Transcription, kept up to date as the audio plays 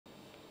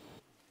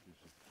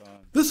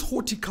This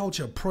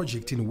horticulture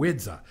project in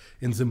Wedza,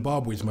 in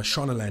Zimbabwe's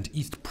Mashonaland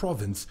East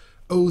Province,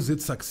 owes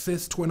its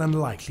success to an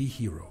unlikely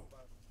hero,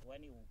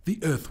 the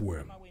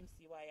earthworm.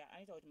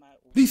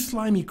 These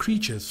slimy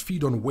creatures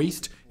feed on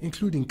waste,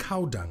 including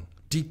cow dung,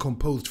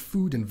 decomposed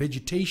food and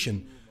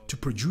vegetation, to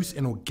produce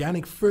an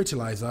organic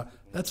fertilizer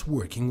that's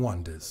working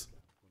wonders.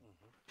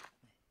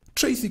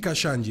 Tracy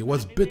Kashanje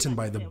was bitten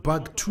by the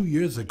bug 2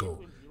 years ago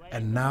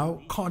and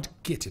now can't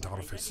get it out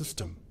of her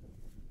system.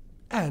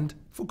 And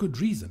for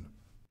good reason.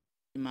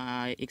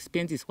 My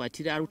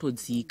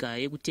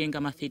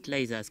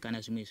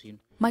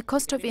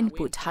cost of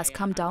input has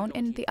come down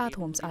and the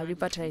earthworms are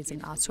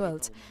revitalizing our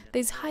soils.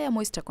 There's higher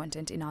moisture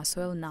content in our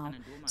soil now,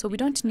 so we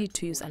don't need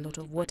to use a lot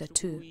of water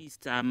too.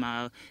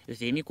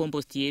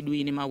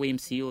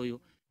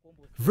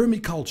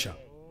 Vermiculture,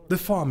 the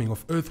farming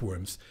of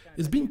earthworms,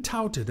 is being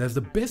touted as the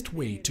best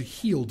way to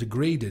heal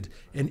degraded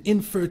and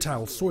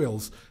infertile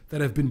soils that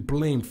have been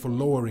blamed for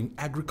lowering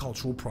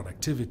agricultural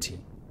productivity.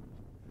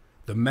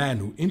 The man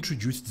who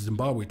introduced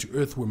Zimbabwe to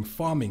earthworm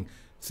farming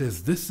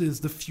says this is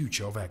the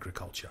future of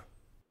agriculture.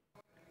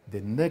 The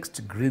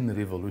next green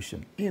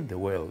revolution in the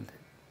world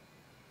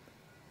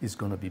is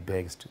going to be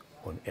based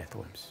on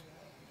earthworms.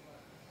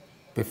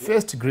 The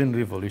first green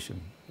revolution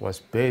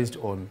was based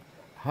on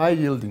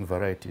high-yielding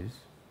varieties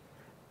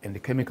and the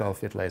chemical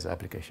fertilizer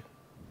application.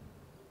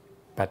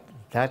 But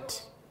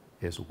that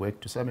has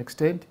worked to some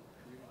extent,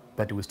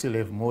 but we still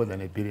have more than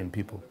 1 billion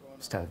people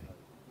starving.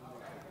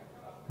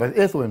 But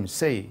earthworms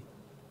say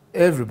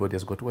everybody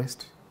has got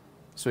waste,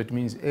 so it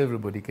means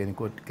everybody can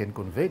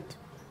convert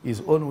his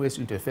own waste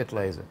into a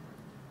fertilizer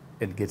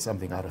and get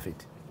something out of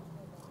it.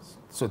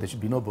 So there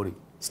should be nobody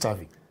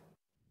starving.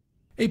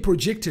 A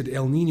projected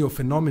El Nino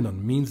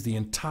phenomenon means the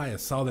entire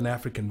southern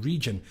African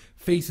region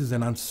faces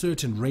an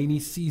uncertain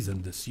rainy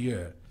season this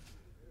year.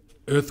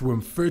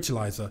 Earthworm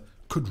fertilizer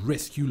could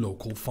rescue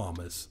local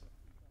farmers.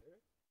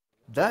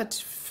 That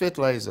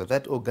fertilizer,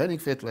 that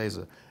organic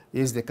fertilizer,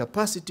 is the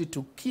capacity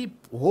to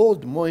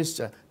hold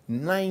moisture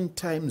 9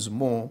 times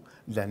more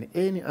than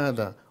any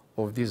other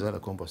of these other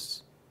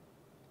composts.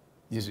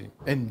 You see,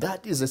 and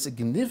that is a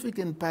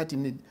significant part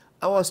in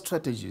our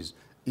strategies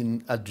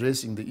in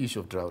addressing the issue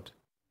of drought.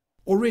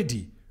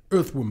 Already,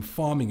 earthworm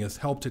farming has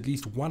helped at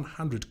least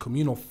 100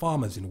 communal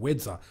farmers in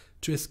Wedza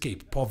to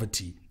escape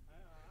poverty.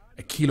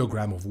 A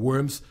kilogram of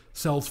worms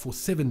sells for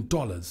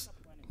 $7,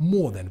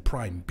 more than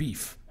prime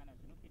beef.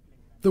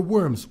 The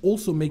worms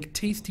also make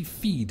tasty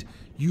feed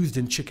used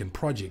in chicken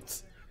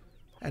projects,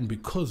 and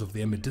because of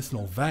their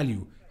medicinal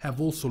value,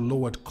 have also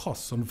lowered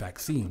costs on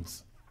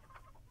vaccines.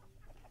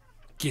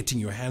 Getting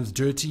your hands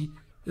dirty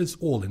is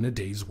all in a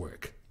day's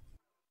work.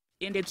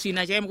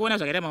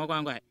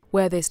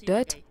 Where there's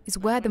dirt is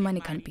where the money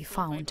can be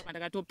found.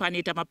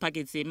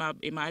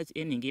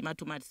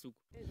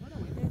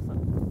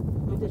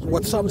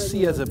 What some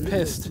see as a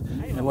pest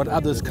and what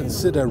others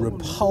consider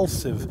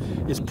repulsive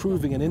is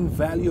proving an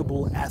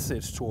invaluable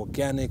asset to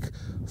organic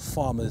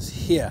farmers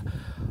here.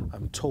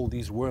 I'm told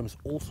these worms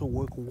also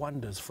work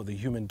wonders for the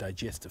human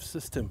digestive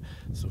system,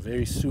 so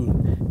very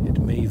soon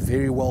it may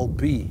very well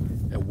be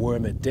a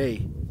worm a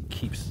day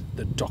keeps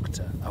the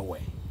doctor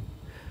away.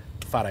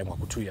 Farai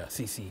Mwakutuya,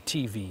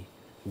 CCTV,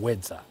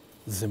 Wedza,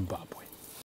 Zimbabwe.